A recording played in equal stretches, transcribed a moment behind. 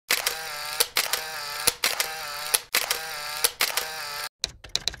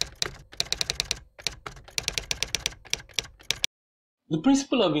The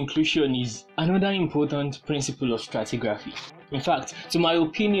principle of inclusion is another important principle of stratigraphy. In fact, to my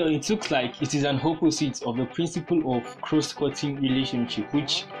opinion, it looks like it is an opposite of the principle of cross-cutting relationship,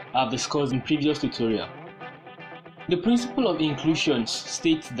 which I've discussed in previous tutorial. The principle of inclusions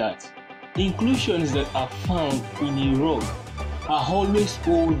states that inclusions that are found in a rock are always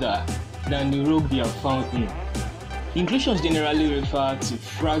older than the rock they are found in. Inclusions generally refer to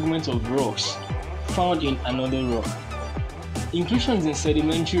fragments of rocks found in another rock. Inclusions in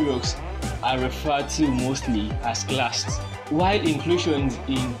sedimentary rocks are referred to mostly as clasts, while inclusions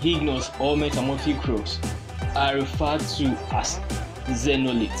in igneous or metamorphic rocks are referred to as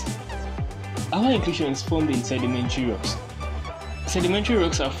Xenolith. Our inclusions formed in sedimentary rocks. Sedimentary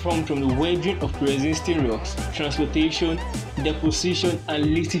rocks are formed from the weathering of pre-existing rocks, transportation, deposition, and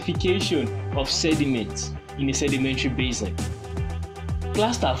lithification of sediments in a sedimentary basin.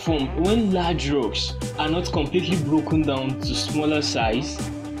 Clasts are formed when large rocks are not completely broken down to smaller size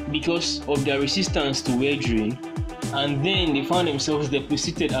because of their resistance to weathering, and then they found themselves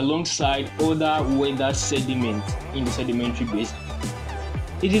deposited alongside other weathered sediments in the sedimentary basin.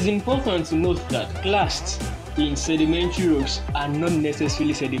 It is important to note that clasts in sedimentary rocks are not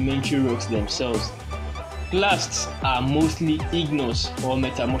necessarily sedimentary rocks themselves. Clasts are mostly igneous or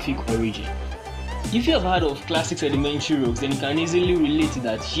metamorphic origin. If you have heard of classic sedimentary rocks, then you can easily relate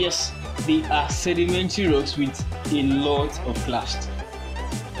that yes, they are sedimentary rocks with a lot of clasts.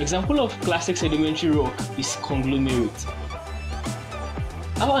 Example of classic sedimentary rock is conglomerate.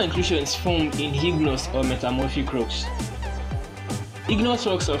 Our inclusions formed in igneous or metamorphic rocks. Igneous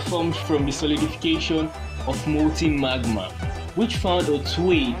rocks are formed from the solidification of molten magma, which found its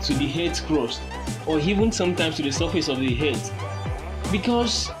way to the Earth's crust or even sometimes to the surface of the Earth.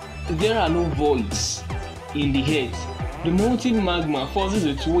 Because there are no voids in the Earth, the molten magma forces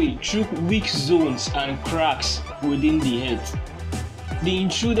its way through weak zones and cracks within the Earth. The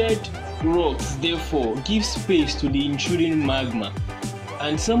intruded rocks therefore give space to the intruding magma,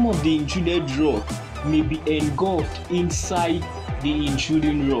 and some of the intruded rock may be engulfed inside the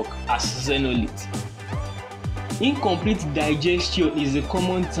intruding rock as Xenolith. Incomplete digestion is a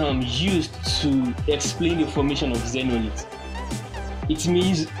common term used to explain the formation of Xenolith. It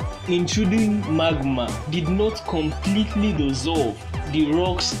means intruding magma did not completely dissolve the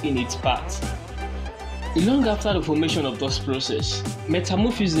rocks in its path. Long after the formation of this process,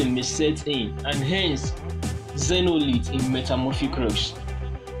 metamorphism may set in, and hence Xenolith in metamorphic rocks.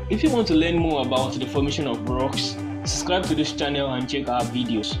 If you want to learn more about the formation of rocks, subscribe to this channel and check our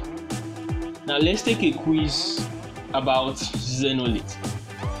videos. Now let's take a quiz about Xenolith.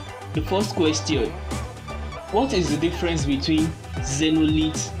 The first question: what is the difference between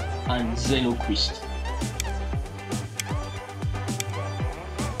Xenolith and Xenocryst?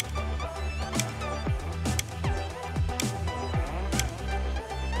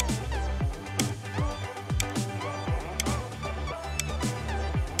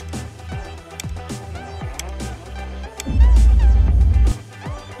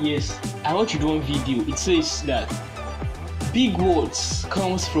 Yes, I watched one video. It says that big words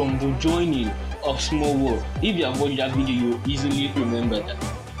comes from the joining of small words. If you have watched that video, you easily remember that.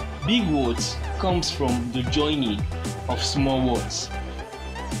 Big words comes from the joining of small words.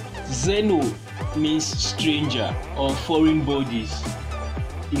 Xeno means stranger or foreign bodies.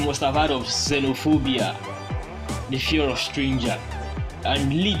 You must have heard of xenophobia, the fear of stranger.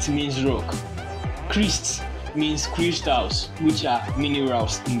 And lit means rock. Christ means crystals, which are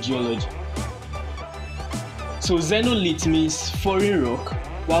minerals in geology. So Xenolith means foreign rock,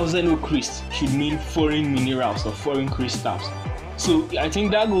 while Xenocryst should mean foreign minerals or foreign crystals. So I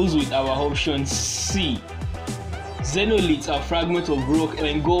think that goes with our option C. Xenoliths are fragments of rock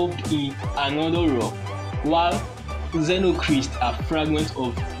engulfed in another rock, while Xenocryst are fragments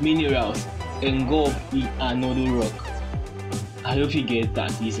of minerals engulfed in another rock. I hope you get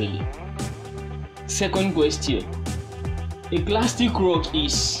that easily. Second question: a clastic rock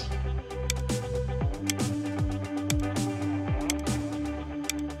is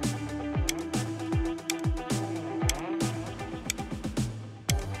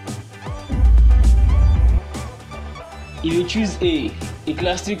if you choose A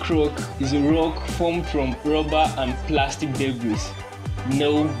clastic rock is a rock formed from rubber and plastic debris.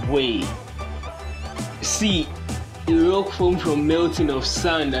 No way. C, a rock formed from melting of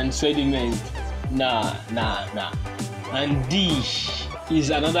sand and sediment. Nah. And D is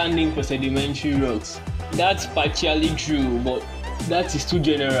another name for sedimentary rocks. That's partially true, but that is too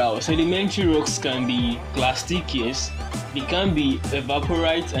general. Sedimentary rocks can be clastic, yes, they can be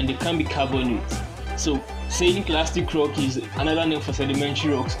evaporite, and they can be carbonate. So saying clastic rock is another name for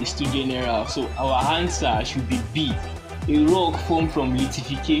sedimentary rocks is too general. So our answer should be B, a rock formed from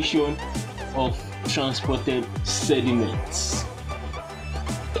lithification of transported sediments.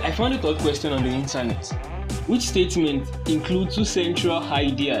 I found a third question on the internet. Which statement includes two central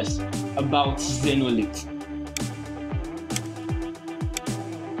ideas about Xenolith?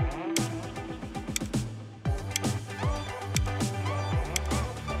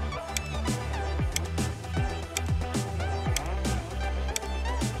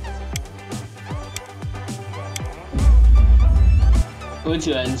 What's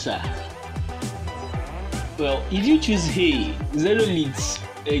your answer? Well, if you choose A, Xenoliths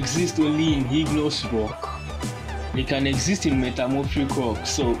exist only in igneous rock. They can exist in metamorphic rock,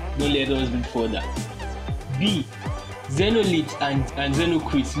 so don't let us read further. B, Xenolith and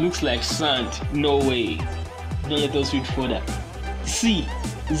Xenocryst looks like sand. No way. Don't let us read further. C,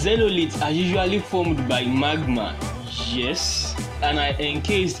 Xenoliths are usually formed by magma. Yes, and are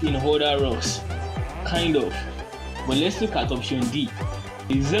encased in other rocks. Kind of. But let's look at option D.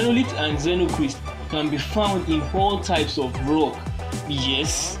 Xenolith and Xenocryst can be found in all types of rock.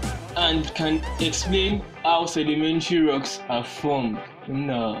 Yes, and can explain how sedimentary rocks are formed.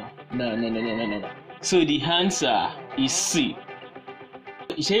 No. So the answer is C.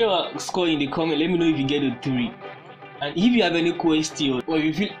 Share your score in the comment. Let me know if you get a 3. And if you have any question or if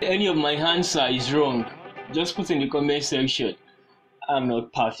you feel any of my answer is wrong, just put in the comment section. I'm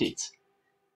not perfect.